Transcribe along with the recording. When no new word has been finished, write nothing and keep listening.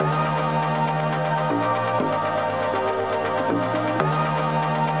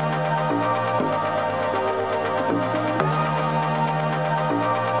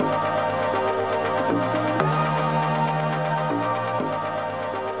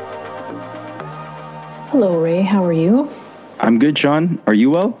Hello, Ray. How are you? I'm good, Sean. Are you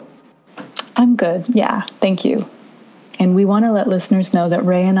well? I'm good. Yeah, thank you. And we want to let listeners know that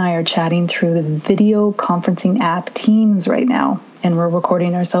Ray and I are chatting through the video conferencing app Teams right now, and we're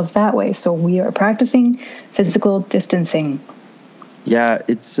recording ourselves that way. So we are practicing physical distancing. Yeah,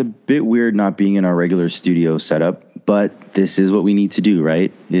 it's a bit weird not being in our regular studio setup, but this is what we need to do,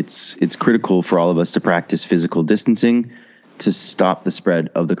 right? It's critical for all of us to practice physical distancing to stop the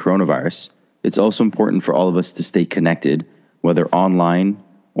spread of the coronavirus. It's also important for all of us to stay connected, whether online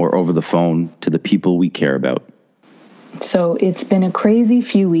or over the phone, to the people we care about. So it's been a crazy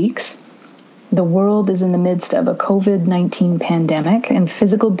few weeks. The world is in the midst of a COVID-19 pandemic, and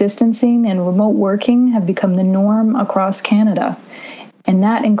physical distancing and remote working have become the norm across Canada. And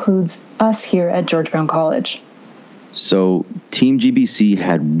that includes us here at George Brown College. So Team GBC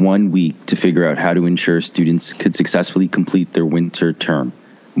had 1 week to figure out how to ensure students could successfully complete their winter term.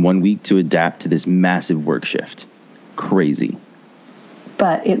 1 week to adapt to this massive work shift. Crazy.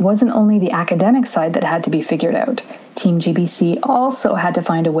 But it wasn't only the academic side that had to be figured out. Team GBC also had to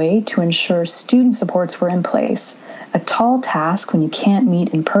find a way to ensure student supports were in place, a tall task when you can't meet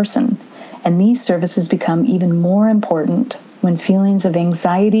in person. And these services become even more important when feelings of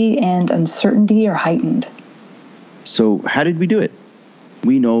anxiety and uncertainty are heightened. So how did we do it?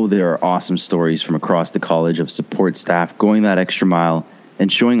 We know there are awesome stories from across the college of support staff going that extra mile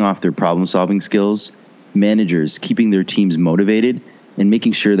and showing off their problem-solving skills, managers keeping their teams motivated, and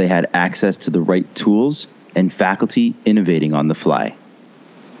making sure they had access to the right tools, and faculty innovating on the fly.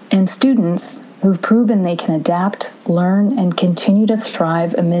 And students who've proven they can adapt, learn, and continue to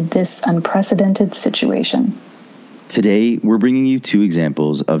thrive amid this unprecedented situation. Today, we're bringing you two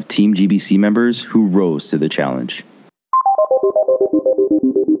examples of Team GBC members who rose to the challenge.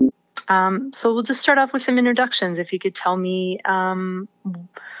 So we'll just start off with some introductions. If you could tell me,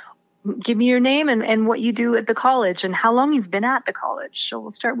 give me your name and what you do at the college and how long you've been at the college. So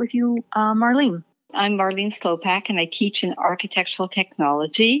we'll start with you, Marlene. I'm Marlene Slopak, and I teach in architectural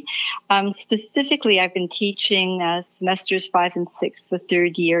technology. Specifically, I've been teaching semesters 5 and 6, the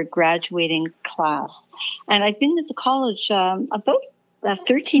third year graduating class. And I've been at the college about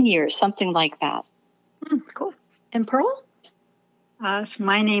 13 years, something like that. Cool. And Pearl? So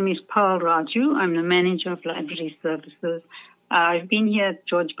my name is Pearl Raju. I'm the manager of library services. I've been here at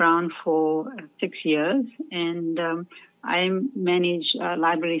George Brown for 6 years, and I manage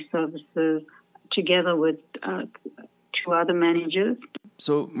library services together with 2 other managers.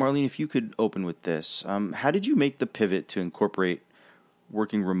 So, Marlene, if you could open with this, how did you make the pivot to incorporate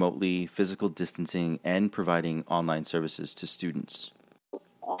working remotely, physical distancing, and providing online services to students?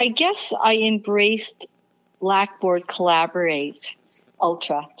 I guess I embraced Blackboard Collaborate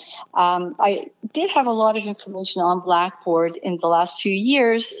Ultra. I did have a lot of information on Blackboard in the last few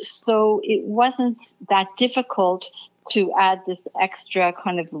years, so it wasn't that difficult to add this extra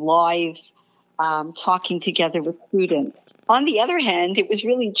kind of live talking together with students. On the other hand, it was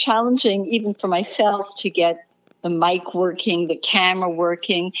really challenging even for myself to get the mic working, the camera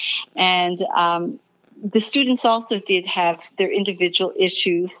working, and the students also did have their individual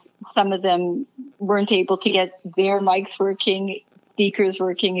issues. Some of them weren't able to get their mics working, speakers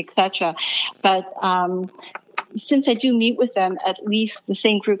working, etc. But since I do meet with them, at least the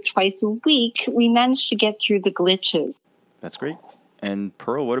same group twice a week, we managed to get through the glitches. That's great. And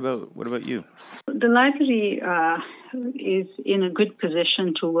Pearl, what about you? The library is in a good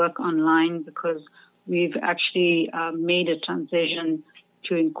position to work online because we've actually made a transition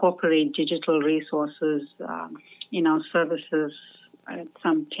to incorporate digital resources in our services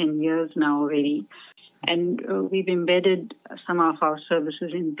some 10 years now already. And we've embedded some of our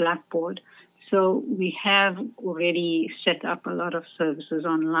services in Blackboard. So we have already set up a lot of services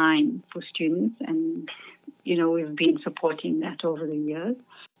online for students, and, we've been supporting that over the years.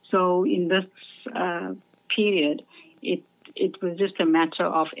 So in this period, it was just a matter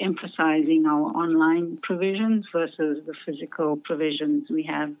of emphasizing our online provisions versus the physical provisions we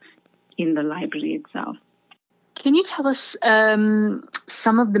have in the library itself. Can you tell us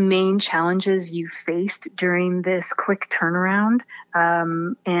some of the main challenges you faced during this quick turnaround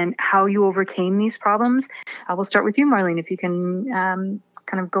and how you overcame these problems? We'll start with you, Marlene, if you can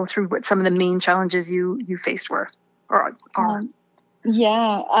kind of go through what some of the main challenges you faced were or are.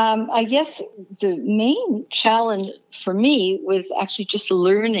 I guess the main challenge for me was actually just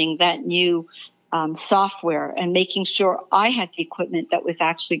learning that new software and making sure I had the equipment that was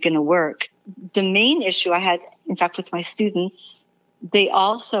actually going to work. The main issue I had, in fact, with my students they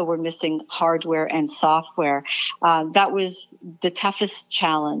also were missing hardware and software. That was the toughest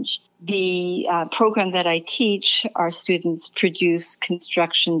challenge. The program that I teach, our students produce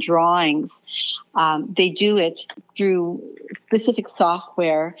construction drawings. They do it through specific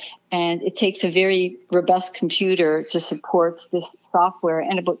software, and it takes a very robust computer to support this software.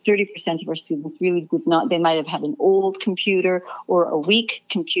 And about 30% of our students really did not. They might have had an old computer or a weak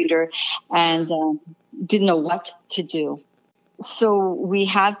computer and didn't know what to do. So we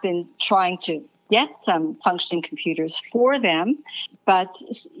have been trying to get some functioning computers for them, but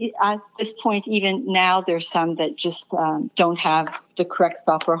at this point, even now, there's some that just don't have the correct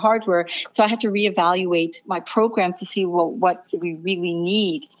software hardware. So I had to reevaluate my program to see, well, what do we really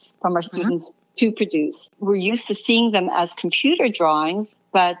need from our students to produce. We're used to seeing them as computer drawings,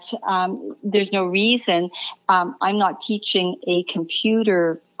 but there's no reason. I'm not teaching a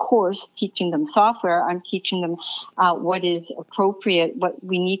computer course, teaching them software. I'm teaching them what is appropriate, what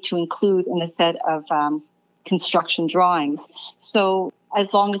we need to include in a set of construction drawings. So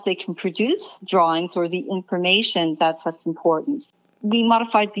as long as they can produce drawings or the information, that's what's important. We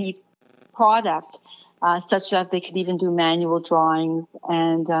modified the product such that they could even do manual drawings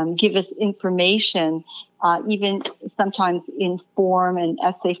and give us information, even sometimes in form and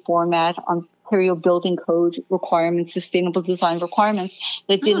essay format on Ontario Building Code requirements, sustainable design requirements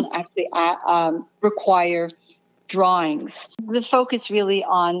that didn't actually require drawings. The focus really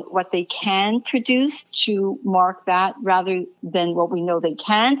on what they can produce to mark that rather than what we know they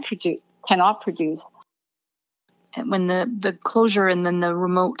cannot produce. When the closure and then the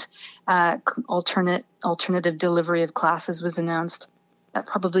remote alternative delivery of classes was announced, that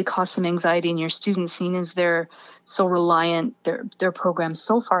probably caused some anxiety in your students, seeing as they're so reliant, their programs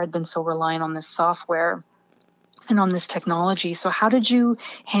so far had been so reliant on this software and on this technology. So how did you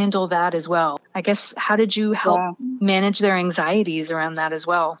handle that as well? I guess, how did you help manage their anxieties around that as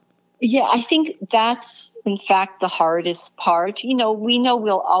well? Yeah, I think that's, in fact, the hardest part. We know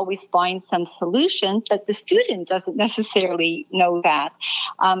we'll always find some solution, but the student doesn't necessarily know that.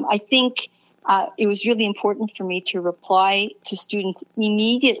 I think it was really important for me to reply to students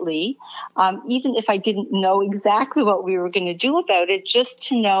immediately, even if I didn't know exactly what we were going to do about it, just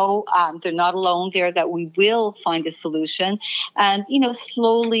to know they're not alone there, that we will find a solution. And,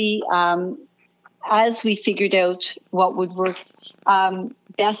 slowly, as we figured out what would work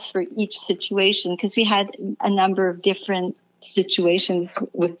best for each situation, because we had a number of different situations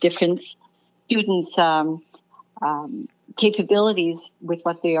with different students' capabilities with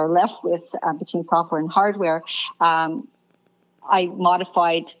what they are left with between software and hardware, I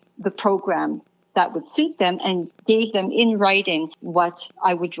modified the program that would suit them and gave them in writing what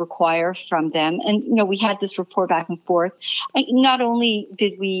I would require from them. And, we had this rapport back and forth. Not only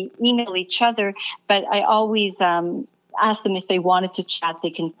did we email each other, but I always asked them if they wanted to chat, they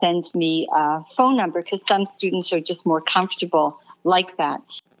can send me a phone number, because some students are just more comfortable like that.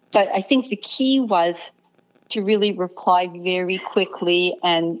 But I think the key was to really reply very quickly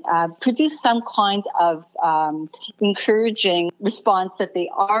and produce some kind of encouraging response that they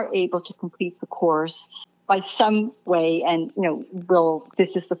are able to complete the course by some way. And,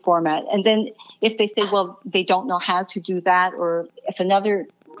 this is the format. And then if they say, well, they don't know how to do that, or if another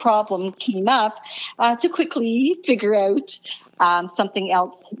problem came up, to quickly figure out something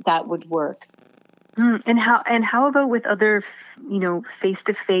else that would work. And how about with other,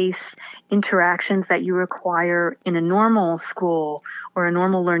 face-to-face interactions that you require in a normal school or a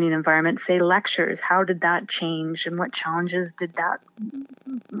normal learning environment, say lectures? How did that change, and what challenges did that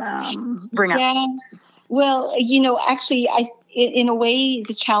bring up? Well, actually, in a way,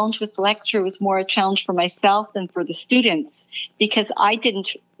 the challenge with the lecture was more a challenge for myself than for the students, because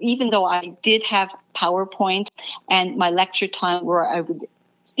even though I did have PowerPoint and my lecture time where I would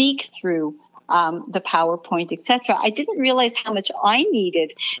speak through the PowerPoint, etc., I didn't realize how much I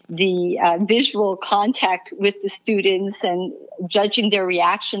needed the visual contact with the students and judging their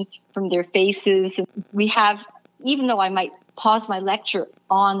reactions from their faces. We have, even though I might pause my lecture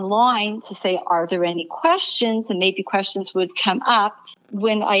online to say, are there any questions? And maybe questions would come up.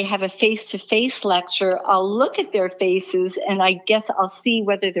 When I have a face-to-face lecture, I'll look at their faces and I guess I'll see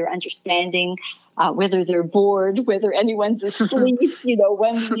whether they're understanding, whether they're bored, whether anyone's asleep,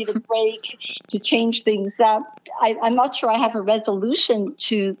 when we need a break to change things up. I'm not sure I have a resolution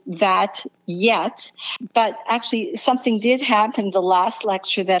to that yet, but actually something did happen the last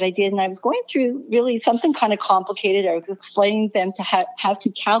lecture that I did, and I was going through really something kind of complicated. I was explaining them to how to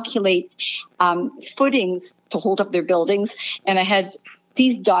calculate footings to hold up their buildings, and I had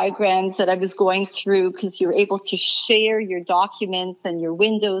these diagrams that I was going through, because you're able to share your documents and your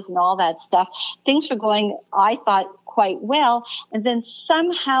windows and all that stuff. Things were going, I thought, quite well. And then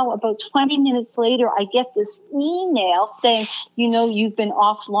somehow about 20 minutes later, I get this email saying, you've been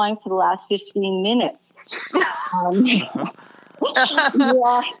offline for the last 15 minutes. Yeah.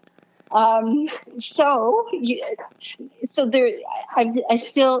 So there, I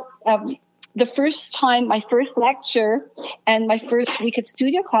still, the first time, my first lecture and my first week of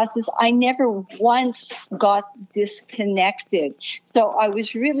studio classes, I never once got disconnected. So I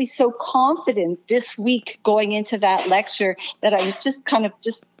was really so confident this week going into that lecture that I was just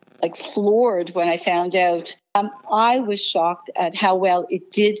like floored when I found out. I was shocked at how well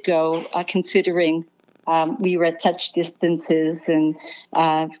it did go, considering we were at such distances and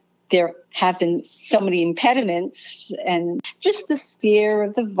there have been so many impediments, and just the scare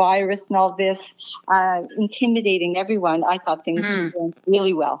of the virus and all this intimidating everyone. I thought things went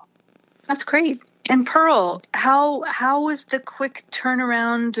really well. That's great. And Pearl, how was the quick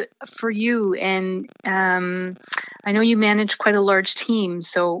turnaround for you? And I know you manage quite a large team,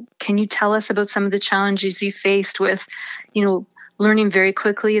 so can you tell us about some of the challenges you faced with, learning very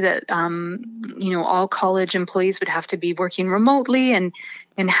quickly that all college employees would have to be working remotely, and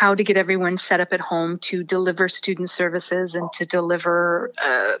how to get everyone set up at home to deliver student services and to deliver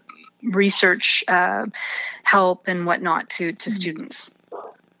research help and whatnot to students?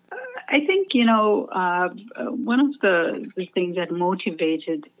 I think, one of the things that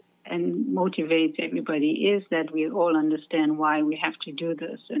motivated and motivates everybody is that we all understand why we have to do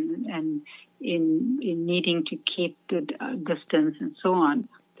this, and in needing to keep the distance and so on,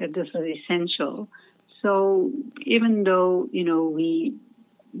 that this is essential. So even though,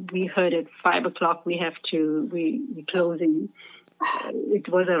 we heard at 5:00 we're closing. It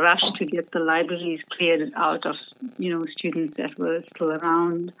was a rush to get the libraries cleared out of, students that were still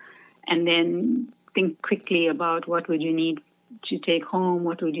around, and then think quickly about what would you need to take home,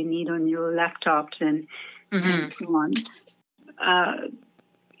 what would you need on your laptops and so on.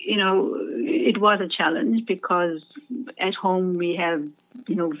 It was a challenge because at home we have,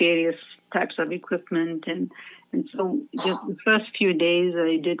 various types of equipment, and so the first few days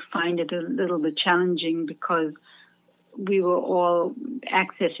I did find it a little bit challenging because we were all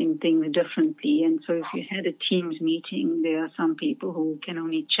accessing things differently. And so if you had a Teams meeting, there are some people who can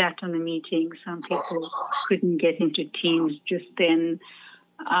only chat on the meeting. Some people couldn't get into Teams just then,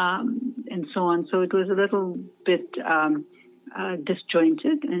 and so on. So it was a little bit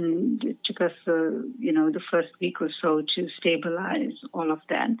disjointed, and it took us, the first week or so to stabilize all of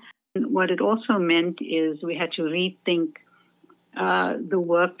that. And what it also meant is we had to rethink the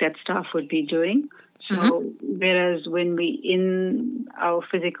work that staff would be doing. So whereas when we in our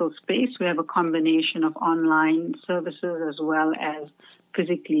physical space, we have a combination of online services as well as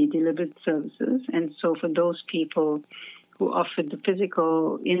physically delivered services. And so for those people who offered the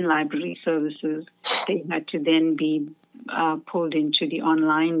physical in-library services, they had to then be pulled into the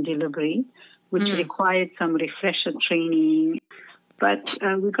online delivery, which required some refresher training. But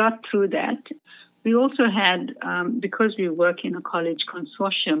we got through that. We also had, because we work in a college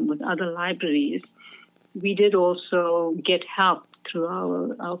consortium with other libraries, we did also get help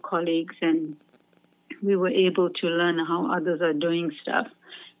through our colleagues, and we were able to learn how others are doing stuff.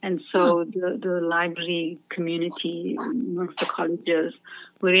 And so the library community, most of the colleges,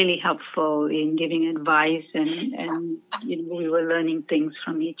 were really helpful in giving advice, and we were learning things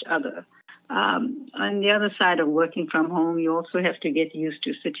from each other. On the other side of working from home, you also have to get used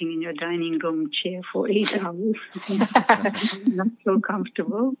to sitting in your dining room chair for 8 hours. Not so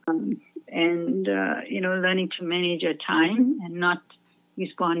comfortable. And learning to manage your time and not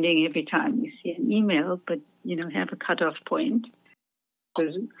responding every time you see an email, but, have a cutoff point.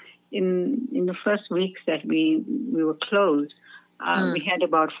 Because in the first weeks that we were closed, we had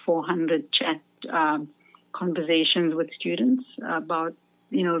about 400 chat conversations with students about,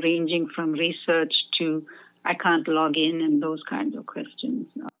 ranging from research to I can't log in and those kinds of questions.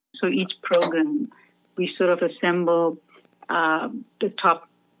 So each program, we sort of assemble the top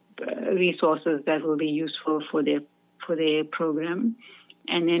resources that will be useful for their program.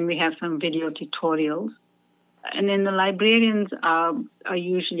 And then we have some video tutorials. And then the librarians are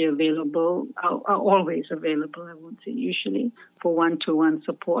usually available, are always available, I won't say usually, for one-to-one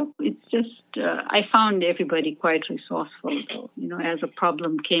support. It's just, I found everybody quite resourceful, though. As a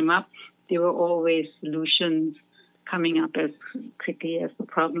problem came up, there were always solutions coming up as quickly as the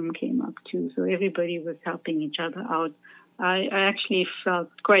problem came up, too. So everybody was helping each other out. I actually felt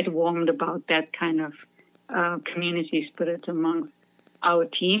quite warmed about that kind of community spirit amongst our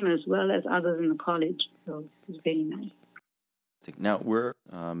team as well as others in the college. So it was very nice. Now we're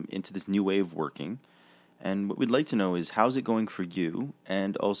into this new way of working, and what we'd like to know is how's it going for you,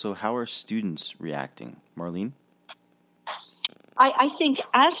 and also how are students reacting? Marlene? I think,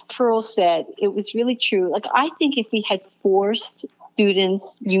 as Pearl said, it was really true. Like, I think if we had forced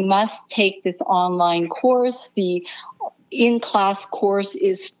students, you must take this online course, the in-class course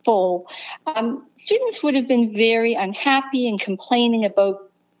is full, students would have been very unhappy and complaining about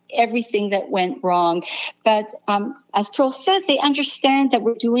everything that went wrong. But as Pearl said, they understand that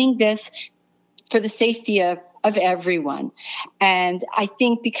we're doing this for the safety of everyone. And I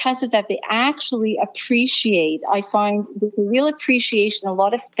think because of that, they actually appreciate, I find with a real appreciation, a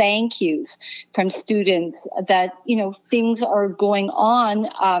lot of thank yous from students that, things are going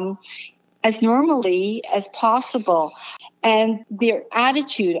on as normally as possible. And their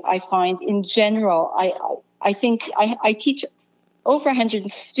attitude, I find in general, I think I teach over 100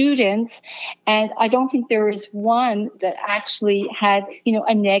 students, and I don't think there is one that actually had,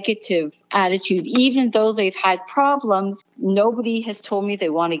 a negative attitude. Even though they've had problems, nobody has told me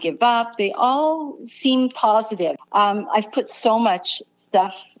they want to give up. They all seem positive. I've put so much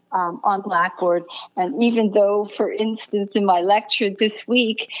stuff on Blackboard, and even though, for instance, in my lecture this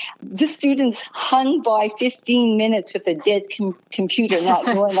week, the students hung by 15 minutes with a dead computer, not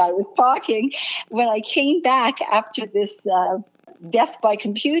knowing I was talking, when I came back after this death by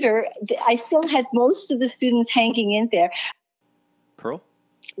computer, I still had most of the students hanging in there. Pearl?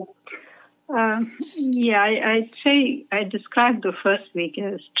 I'd say I described the first week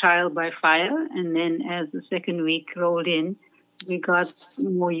as trial by fire, and then as the second week rolled in, we got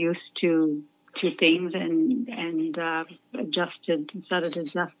more used to things and started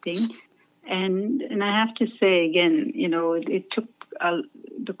adjusting. And I have to say again, it took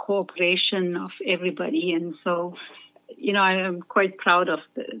the cooperation of everybody, and so I am quite proud of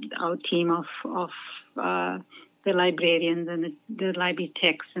our team of the librarians and the library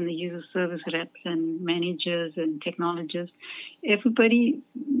techs and the user service reps and managers and technologists. Everybody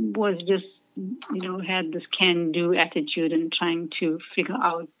was just, had this can-do attitude and trying to figure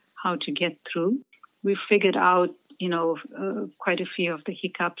out how to get through. We figured out, quite a few of the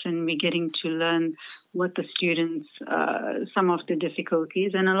hiccups, and we're getting to learn what the students, some of the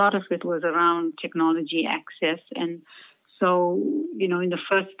difficulties, and a lot of it was around technology access. And so, in the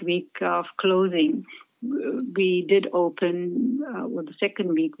first week of closing, we did open, the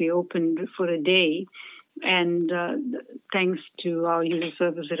second week we opened for a day. And thanks to our user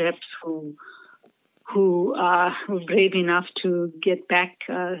service reps who were brave enough to get back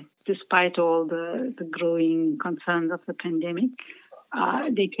despite all the growing concerns of the pandemic.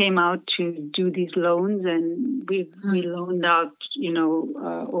 They came out to do these loans, and we loaned out,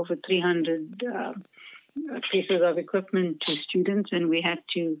 over 300 pieces of equipment to students, and we had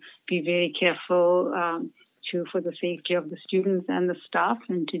to be very careful for the safety of the students and the staff,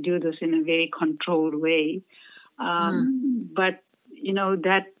 and to do this in a very controlled way. But,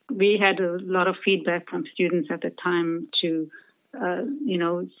 that we had a lot of feedback from students at the time to,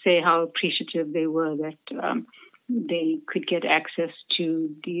 say how appreciative they were that they could get access to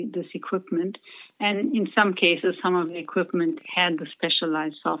this equipment. And in some cases, some of the equipment had the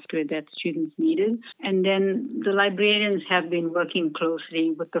specialized software that students needed. And then the librarians have been working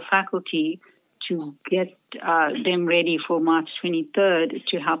closely with the faculty to get them ready for March 23rd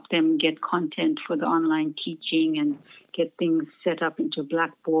to help them get content for the online teaching and get things set up into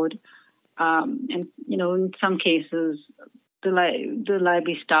Blackboard. And, in some cases, the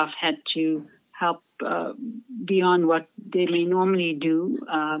library staff had to help beyond what they may normally do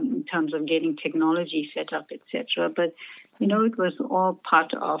in terms of getting technology set up, etc. But, it was all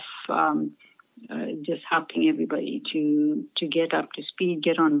part of just helping everybody to get up to speed,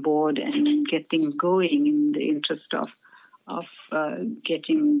 get on board, and get things going in the interest of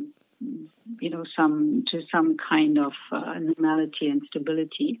getting, some kind of normality and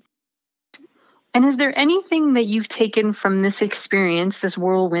stability. And is there anything that you've taken from this experience, this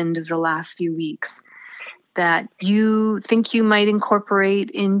whirlwind of the last few weeks, that you think you might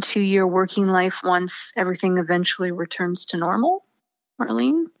incorporate into your working life once everything eventually returns to normal?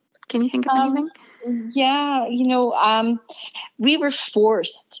 Marlene, can you think of anything? Yeah, we were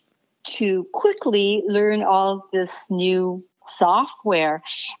forced to quickly learn all this new software,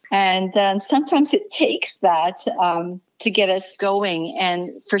 and sometimes it takes that to get us going.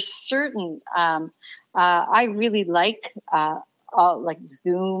 And for certain, I really like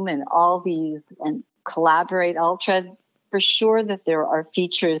Zoom and all these, and Collaborate Ultra. For sure that there are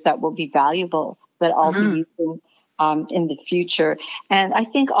features that will be valuable that I'll be using. in the future. And I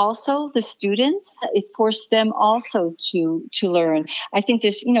think also the students, it forced them also to learn. I think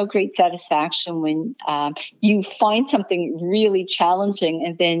there's, great satisfaction when you find something really challenging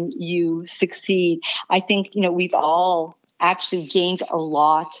and then you succeed. I think, we've all actually gained a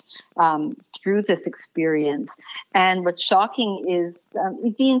lot through this experience. And what's shocking is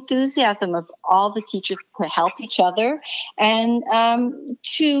the enthusiasm of all the teachers to help each other and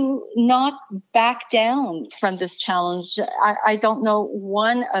to not back down from this challenge. I don't know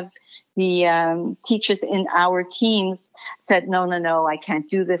one of the teachers in our teams said, no, I can't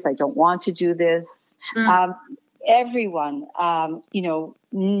do this. I don't want to do this. Everyone,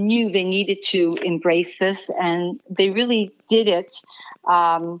 knew they needed to embrace this, and they really did it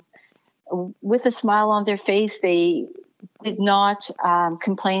with a smile on their face. They did not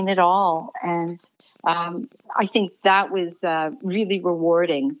complain at all, and I think that was really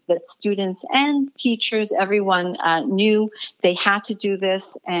rewarding. That students and teachers, everyone knew they had to do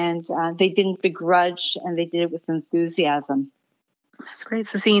this, and they didn't begrudge, and they did it with enthusiasm. That's great.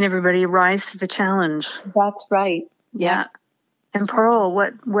 So seeing everybody rise to the challenge. That's right. Yeah. And Pearl,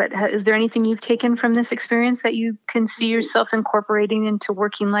 what is there anything you've taken from this experience that you can see yourself incorporating into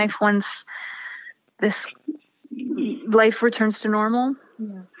working life once this life returns to normal?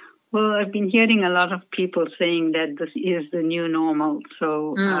 Yeah. Well, I've been hearing a lot of people saying that this is the new normal.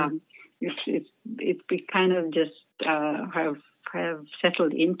 So we kind of just have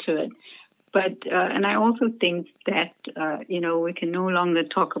settled into it. But and I also think that we can no longer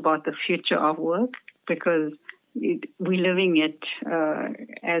talk about the future of work because we're living it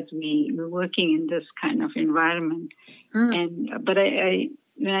as we're working in this kind of environment. But I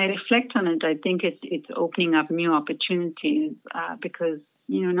when I reflect on it, I think it's opening up new opportunities because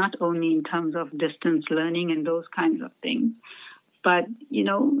not only in terms of distance learning and those kinds of things, but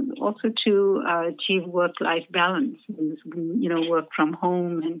also to achieve work-life balance, work from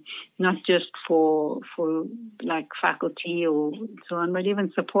home, and not just for like faculty or so on, but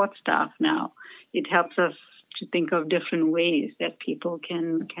even support staff now. It helps us to think of different ways that people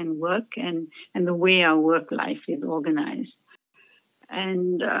can work and the way our work life is organized.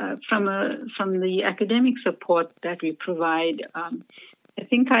 And from the academic support that we provide, I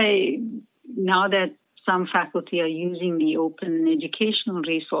think now that some faculty are using the open educational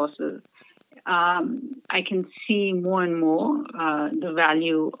resources, I can see more and more the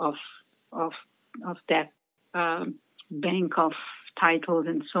value of that bank of titles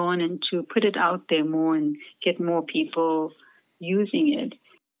and so on, and to put it out there more and get more people using it.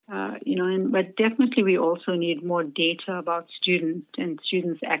 But definitely we also need more data about students and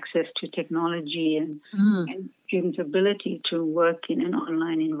students' access to technology and students' ability to work in an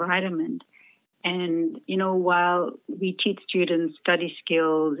online environment. And, while we teach students study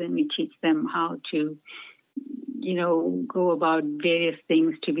skills and we teach them how to, go about various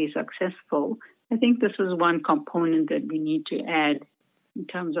things to be successful, I think this is one component that we need to add in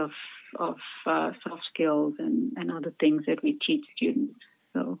terms of soft skills and other things that we teach students.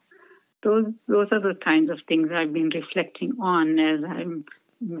 So those are the kinds of things I've been reflecting on as I'm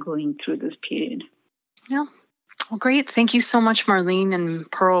going through this period. Yeah. Well, great. Thank you so much, Marlene and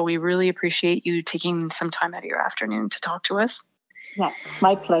Pearl. We really appreciate you taking some time out of your afternoon to talk to us. Yeah,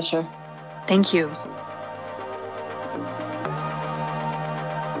 my pleasure. Thank you.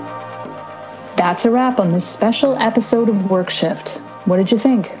 That's a wrap on this special episode of WorkShift. What did you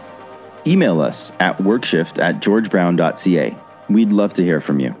think? Email us at workshift@georgebrown.ca. We'd love to hear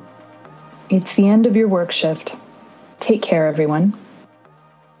from you. It's the end of your work shift. Take care, everyone.